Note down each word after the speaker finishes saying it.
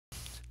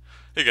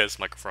Hey guys,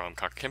 Michael from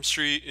Conquer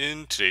Chemistry.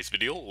 In today's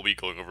video, we'll be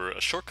going over a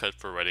shortcut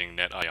for writing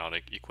net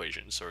ionic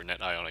equations or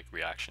net ionic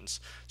reactions.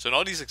 So in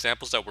all these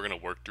examples that we're going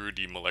to work through,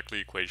 the molecular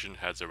equation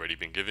has already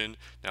been given.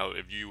 Now,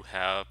 if you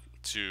have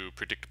to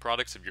predict the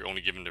products, if you're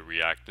only given the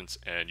reactants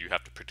and you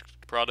have to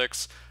predict the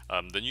products,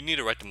 then you need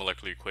to write the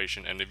molecular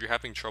equation. And if you're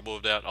having trouble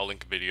with that, I'll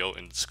link a video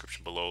in the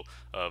description below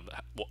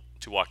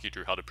to walk you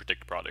through how to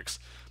predict the products.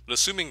 But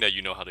assuming that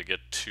you know how to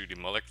get to the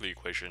molecular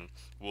equation,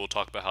 we'll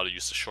talk about how to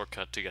use the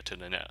shortcut to get to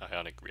the net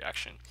ionic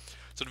reaction.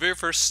 So the very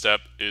first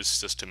step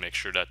is just to make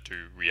sure that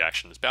the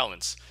reaction is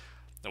balanced.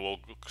 And we'll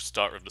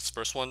start with this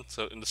first one.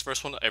 So in this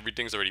first one,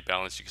 everything's already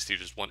balanced. You can see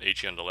there's one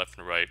Ag on the left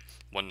and right,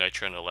 one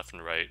nitrate on the left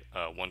and right,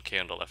 one K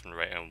on the left and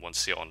right, and one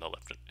Cl on the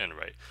left and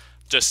right.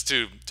 Just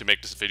to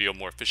make this video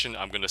more efficient,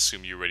 I'm going to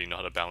assume you already know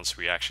how to balance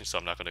reactions, so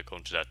I'm not going to go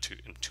into that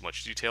in too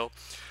much detail.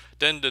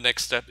 Then the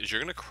next step is you're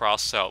going to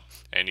cross out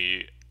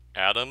any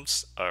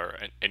atoms or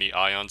any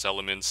ions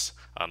elements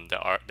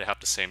that have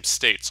the same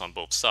states on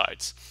both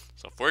sides.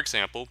 So for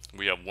example,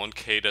 we have one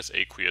K that's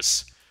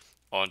aqueous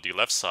on the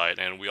left side,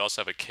 and we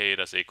also have a K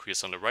that's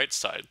aqueous on the right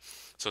side.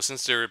 So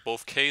since they're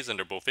both Ks and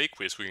they're both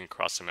aqueous, we can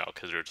cross them out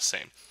because they're the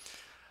same.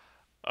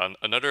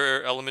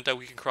 Another element that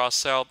we can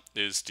cross out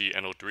is the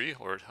NO3,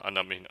 or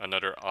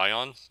another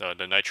ion.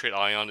 The nitrate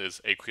ion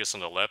is aqueous on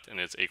the left and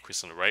it's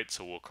aqueous on the right,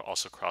 so we'll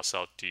also cross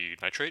out the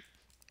nitrate.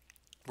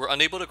 We're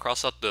unable to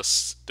cross out the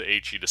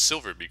Ag, the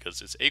silver,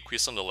 because it's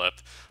aqueous on the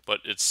left,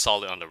 but it's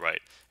solid on the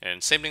right.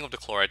 And same thing with the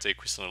chlorides,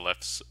 aqueous on the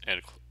left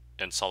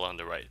and solid on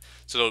the right.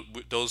 So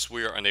those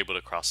we are unable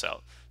to cross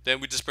out. Then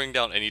we just bring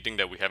down anything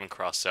that we haven't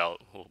crossed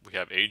out. We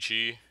have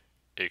Ag,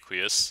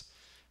 aqueous,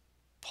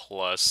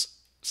 plus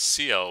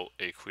Cl,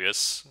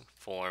 aqueous,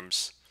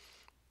 forms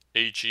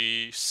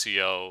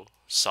AgCl,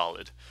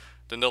 solid.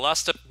 Then the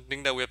last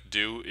thing that we have to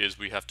do is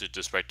we have to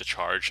just write the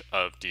charge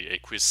of the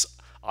aqueous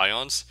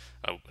ions.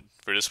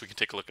 For this, we can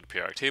take a look at the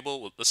periodic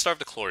table. Let's start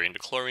with the chlorine. The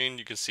chlorine,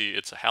 you can see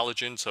it's a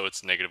halogen, so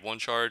it's -1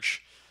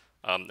 charge.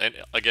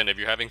 And again, if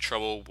you're having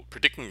trouble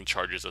predicting the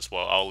charges as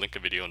well, I'll link a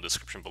video in the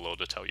description below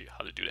to tell you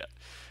how to do that.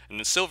 And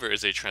then silver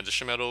is a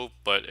transition metal,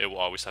 but it will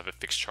always have a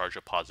fixed charge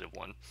of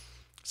 +1.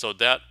 So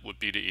that would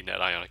be the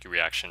net ionic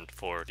reaction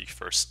for the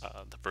first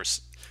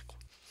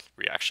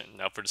reaction.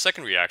 Now for the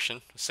second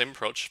reaction, same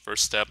approach.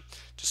 First step,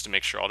 just to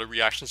make sure all the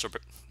reactions are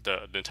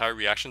the entire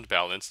reaction is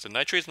balanced. The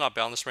nitrate's not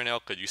balanced right now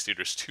because you see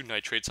there's 2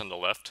 nitrates on the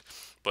left,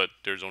 but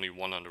there's only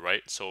 1 on the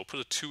right. So we'll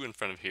put a 2 in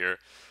front of here.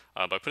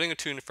 By putting a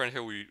 2 in front of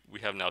here, we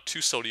have now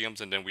 2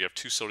 sodiums, and then we have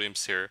 2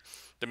 sodiums here.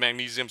 The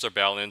magnesiums are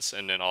balanced,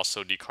 and then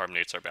also the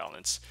carbonates are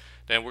balanced.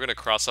 Then we're going to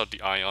cross out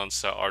the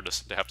ions that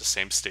have the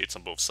same states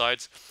on both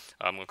sides.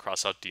 I'm going to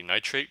cross out the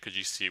nitrate because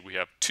you see we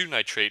have 2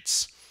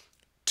 nitrates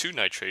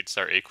that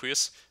are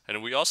aqueous,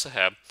 and we also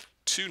have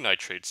 2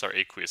 nitrates that are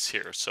aqueous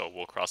here. So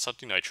we'll cross out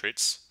the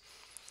nitrates,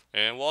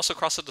 and we'll also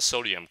cross out the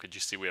sodium because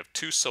you see we have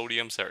 2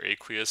 sodiums that are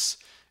aqueous,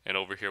 and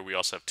over here we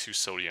also have 2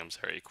 sodiums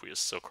that are aqueous.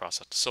 So cross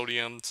out the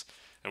sodiums,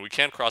 and we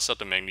can't cross out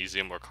the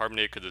magnesium or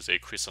carbonate because it's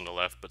aqueous on the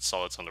left but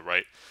solids on the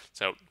right.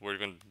 So we're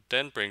going to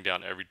then bring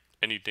down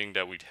anything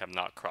that we have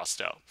not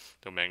crossed out.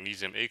 The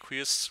magnesium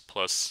aqueous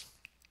plus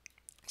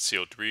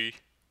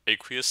CO3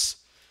 aqueous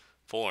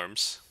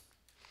forms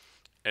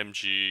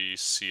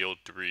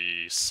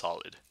MgCO3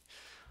 solid.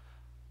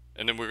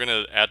 And then we're going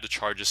to add the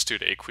charges to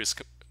the aqueous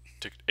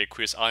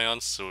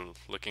ions. So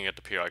looking at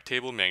the periodic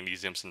table,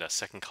 magnesium's in that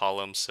second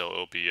column, so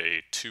it'll be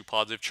a 2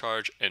 positive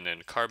charge, and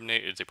then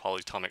carbonate is a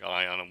polyatomic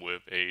ion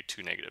with a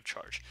 2 negative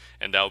charge.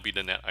 And that will be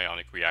the net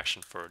ionic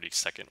reaction for the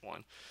second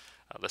one.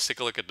 Let's take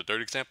a look at the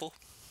third example.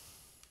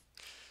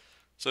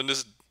 So in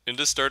this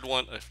third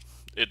one,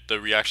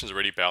 the reaction is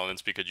already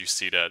balanced because you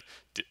see that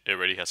it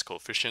already has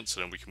coefficients.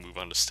 So then we can move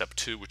on to step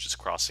 2, which is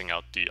crossing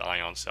out the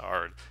ions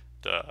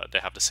that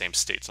have the same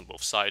states on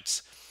both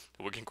sides.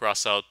 We can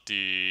cross out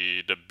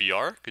the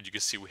Br because you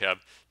can see we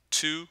have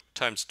 2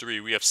 times 3.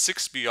 We have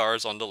 6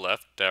 Brs on the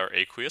left that are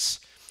aqueous,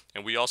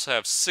 and we also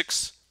have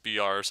 6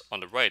 Brs on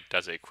the right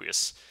that's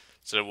aqueous.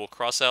 So then we'll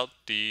cross out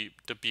the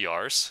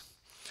Brs.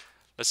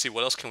 Let's see,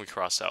 what else can we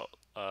cross out?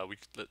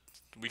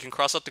 We can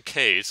cross out the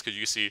Ks because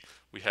you see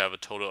we have a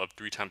total of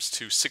 3 times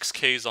 2, 6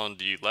 Ks on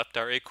the left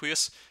that are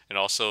aqueous, and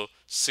also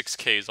 6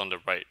 Ks on the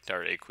right that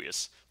are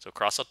aqueous. So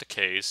cross out the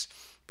Ks,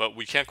 but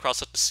we can't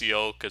cross out the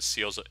CO because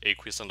CO is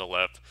aqueous on the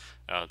left,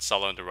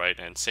 solid on the right,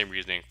 and same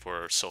reasoning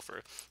for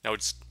sulfur. Now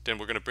then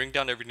we're going to bring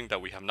down everything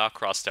that we have not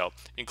crossed out,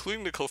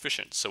 including the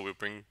coefficients. So we'll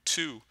bring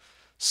 2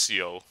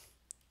 CO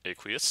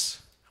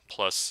aqueous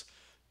plus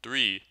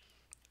 3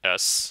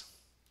 S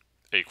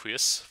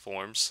aqueous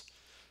forms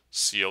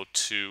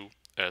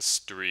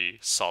CO2S3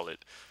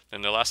 solid.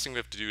 And the last thing we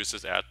have to do is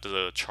just add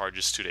the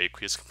charges to the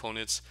aqueous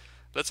components.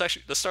 Let's start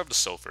with the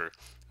sulfur.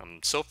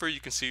 Sulfur,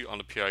 you can see on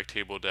the periodic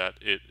table that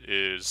it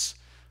is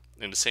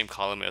in the same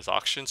column as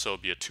oxygen, so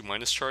it'll be a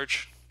 2-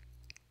 charge.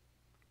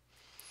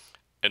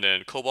 And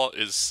then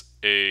cobalt's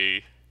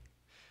a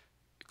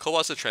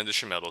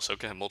transition metal, so it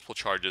can have multiple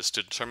charges.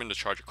 To determine the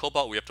charge of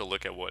cobalt, we have to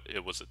look at what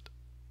its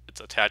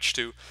it's attached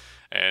to,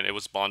 and it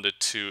was bonded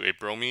to a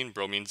bromine.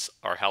 Bromines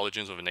are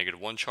halogens with a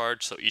 -1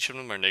 charge, so each of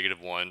them are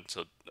 -1.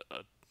 So,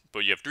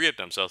 but you have three of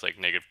them, so it's like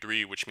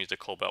 -3, which means the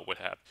cobalt would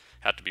have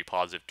to be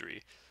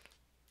 +3.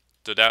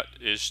 So that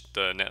is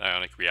the net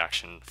ionic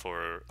reaction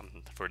for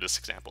this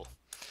example.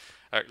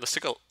 All right, let's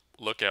take a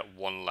look at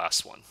one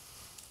last one.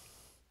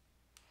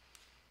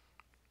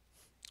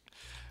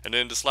 And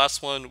then this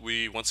last one,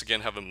 we once again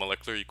have a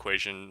molecular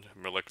equation,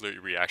 molecular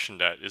reaction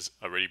that is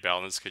already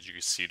balanced because you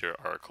can see there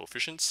are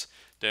coefficients.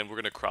 Then we're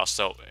going to cross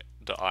out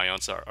the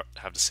ions that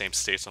have the same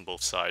states on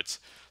both sides.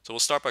 So we'll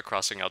start by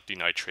crossing out the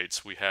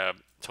nitrates. We have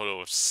a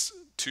total of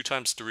 2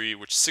 times 3,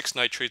 which 6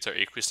 nitrates are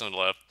aqueous on the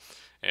left,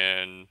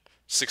 and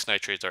 6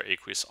 nitrates are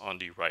aqueous on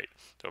the right.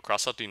 So we'll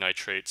cross out the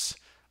nitrates.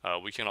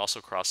 We can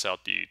also cross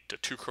out the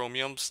 2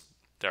 chromiums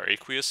that are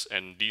aqueous,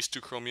 and these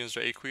 2 chromiums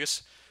are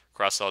aqueous.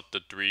 Cross out the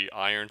 3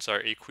 irons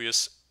are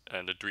aqueous,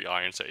 and the 3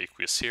 irons are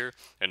aqueous here,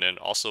 and then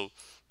also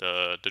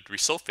the 3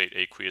 sulfate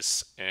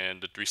aqueous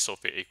and the 3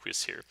 sulfate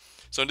aqueous here.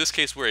 So in this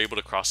case, we're able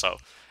to cross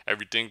out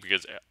everything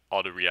because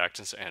all the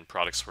reactants and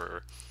products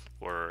were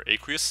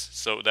aqueous.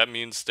 So that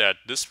means that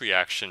this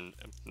reaction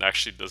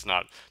actually does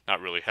not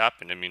really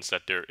happen. It means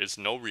that there is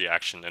no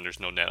reaction and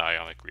there's no net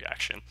ionic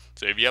reaction.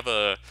 So if you have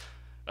a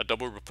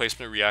double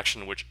replacement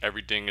reaction in which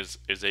everything is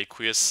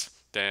aqueous,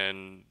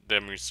 then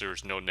that means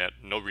there's no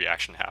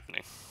reaction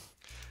happening.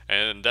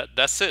 And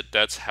that's it.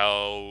 That's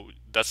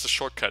the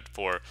shortcut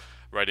for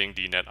writing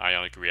the net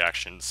ionic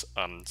reactions.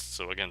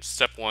 So again,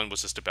 step 1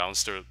 was just to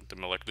balance the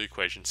molecular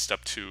equation.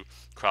 Step 2,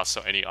 cross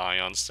out any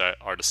ions that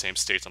are the same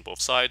states on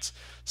both sides.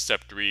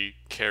 Step 3,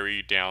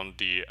 carry down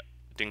the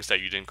things that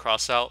you didn't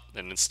cross out.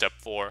 And then step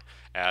 4,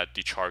 add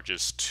the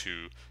charges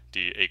to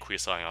the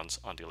aqueous ions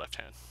on the left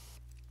hand.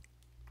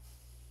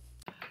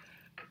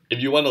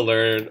 If you want to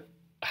learn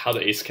how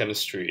to ace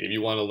chemistry, if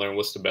you want to learn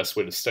what's the best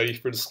way to study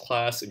for this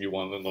class, if you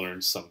want to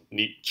learn some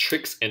neat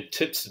tricks and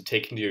tips to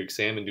take into your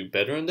exam and do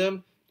better on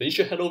them, then you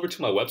should head over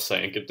to my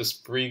website and get this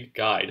free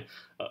guide,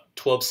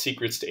 12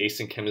 Secrets to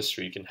Acing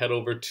Chemistry. You can head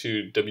over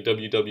to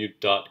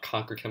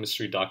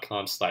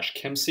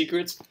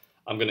www.conquerchemistry.com/chemsecrets.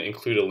 I'm going to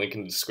include a link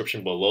in the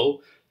description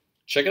below.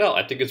 Check it out.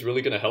 I think it's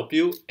really going to help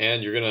you,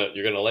 and you're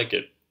gonna like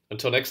it.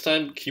 Until next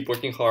time, keep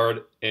working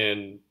hard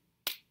and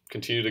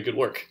continue the good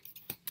work.